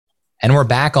And we're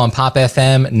back on Pop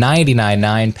FM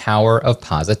 99.9 Power of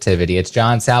Positivity. It's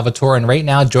John Salvatore, and right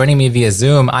now joining me via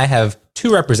Zoom, I have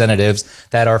two representatives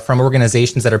that are from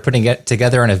organizations that are putting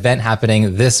together an event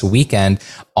happening this weekend.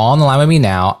 On the line with me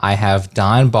now, I have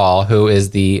Don Ball, who is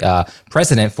the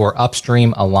president for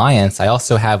Upstream Alliance. I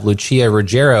also have Lucia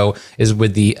Ruggiero, is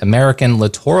with the American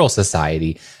Littoral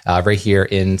Society right here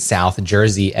in South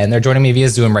Jersey. And they're joining me via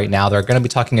Zoom right now. They're going to be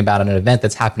talking about an event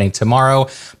that's happening tomorrow.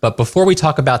 But before we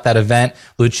talk about that event,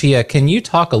 Lucia, can you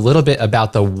talk a little bit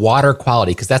about the water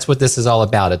quality? Because that's what this is all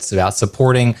about. It's about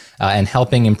supporting and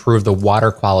helping improve the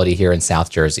water quality here in South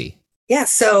Jersey. Yeah,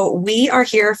 so we are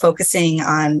here focusing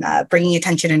on bringing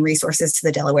attention and resources to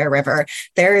the Delaware River.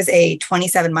 There is a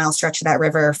 27-mile stretch of that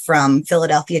river from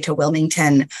Philadelphia to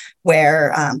Wilmington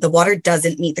where the water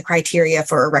doesn't meet the criteria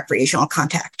for recreational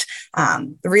contact.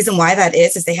 The reason why that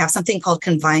is they have something called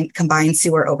combined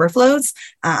sewer overflows.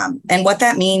 And what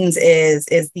that means is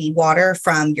the water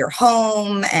from your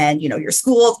home and, your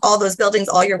schools, all those buildings,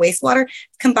 all your wastewater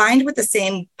combined with the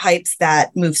same pipes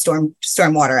that move storm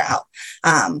water out.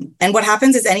 And what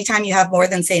happens is anytime you have more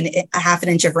than, say, a half an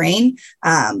inch of rain,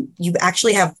 you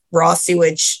actually have raw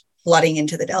sewage flooding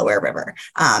into the Delaware River.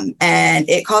 And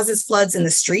it causes floods in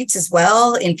the streets as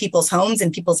well, in people's homes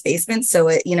and people's basements. So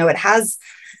it has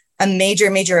a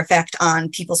major effect on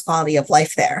people's quality of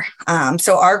life there.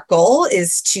 So our goal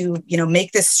is to,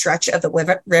 make this stretch of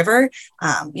the river,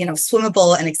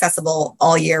 swimmable and accessible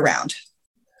all year round.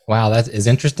 Wow, that is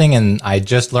interesting. And I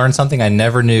just learned something I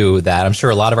never knew that. I'm sure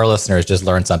a lot of our listeners just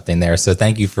learned something there. So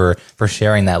thank you for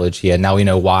sharing that, Lucia. Now we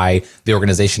know why the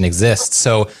organization exists.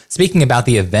 So speaking about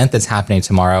the event that's happening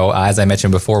tomorrow, as I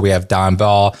mentioned before, we have Don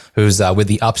Ball, who's with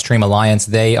the Upstream Alliance.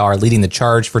 They are leading the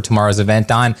charge for tomorrow's event.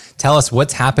 Don, tell us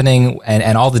what's happening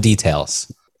and all the details.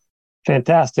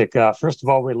 Fantastic. First of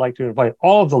all, we'd like to invite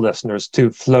all of the listeners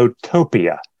to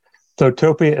Floatopia.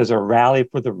 Floatopia is a rally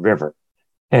for the river.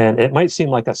 And it might seem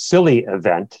like a silly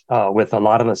event with a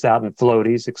lot of us out in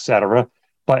floaties, et cetera,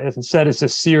 but instead it's a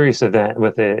serious event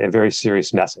with a very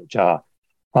serious message.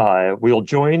 We'll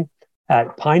join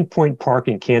at Pine Point Park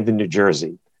in Camden, New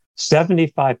Jersey.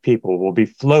 75 people will be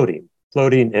floating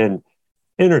in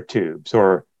inner tubes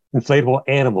or inflatable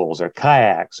animals or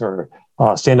kayaks or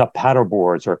stand-up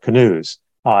paddleboards or canoes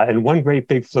in one great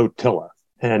big flotilla.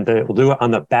 And we'll do it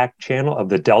on the back channel of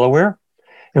the Delaware.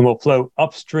 And we'll flow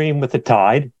upstream with the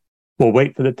tide. We'll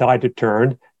wait for the tide to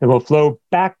turn, and we'll flow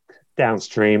back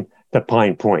downstream to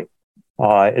Pine Point.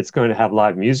 It's going to have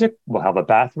live music. We'll have a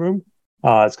bathroom.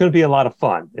 It's going to be a lot of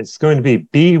fun. It's going to be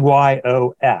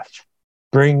BYOF,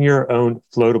 bring your own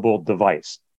floatable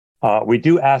device. We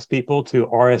do ask people to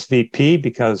RSVP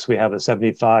because we have a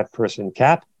 75-person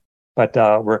cap, but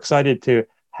we're excited to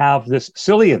have this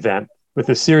silly event with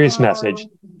a serious message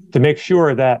to make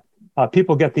sure that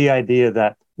people get the idea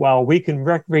that while we can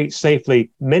recreate safely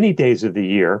many days of the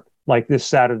year, like this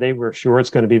Saturday, we're sure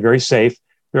it's going to be very safe.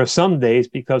 There are some days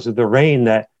because of the rain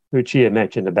that Lucia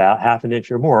mentioned about half an inch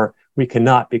or more, we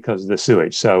cannot because of the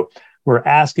sewage. So we're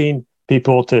asking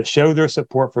people to show their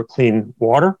support for clean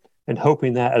water and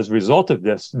hoping that as a result of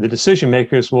this, the decision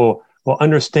makers will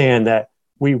understand that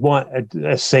we want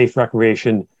a safe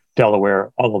recreation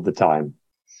Delaware all of the time.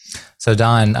 So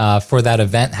Don, for that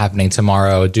event happening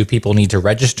tomorrow, do people need to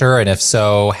register? And if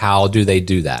so, how do they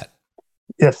do that?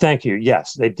 Yeah, thank you.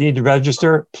 Yes, they need to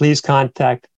register. Please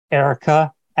contact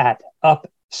Erica at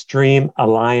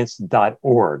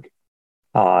upstreamalliance.org.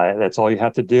 That's all you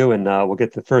have to do. And we'll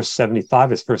get the first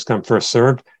 75 as first come, first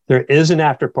served. There is an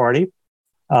after party.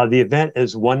 The event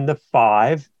is 1 to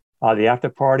 5. The after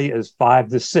party is 5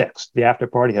 to 6. The after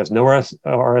party has no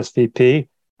RSVP,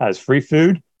 has free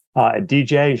food. A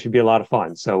DJ should be a lot of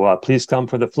fun. So please come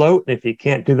for the float. If you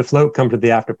can't do the float, come to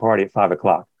the after party at 5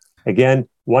 o'clock. Again,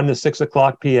 1 to 6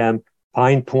 o'clock p.m.,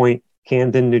 Pine Point,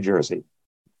 Camden, New Jersey.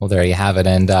 Well, there you have it.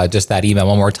 And just that email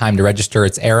one more time to register.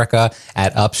 It's Erica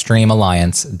at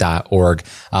upstreamalliance.org.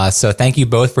 So thank you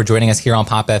both for joining us here on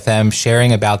Pop FM,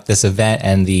 sharing about this event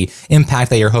and the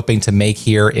impact that you're hoping to make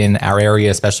here in our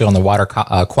area, especially on the water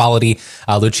quality.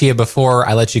 Lucia, before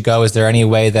I let you go, is there any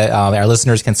way that our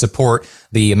listeners can support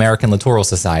the American Littoral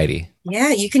Society?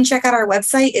 Yeah, you can check out our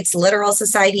website. It's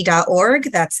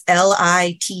littoralsociety.org. That's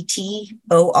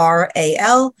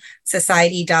LITTORAL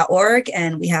society.org.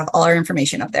 And we have all our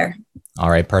information up there.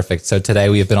 All right, perfect. So today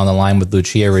we have been on the line with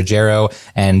Lucia Ruggiero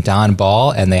and Don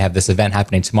Ball, and they have this event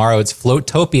happening tomorrow. It's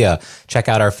Floatopia. Check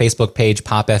out our Facebook page,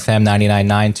 Pop FM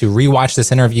 99.9, to rewatch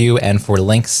this interview and for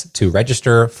links to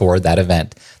register for that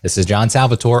event. This is John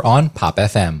Salvatore on Pop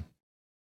FM.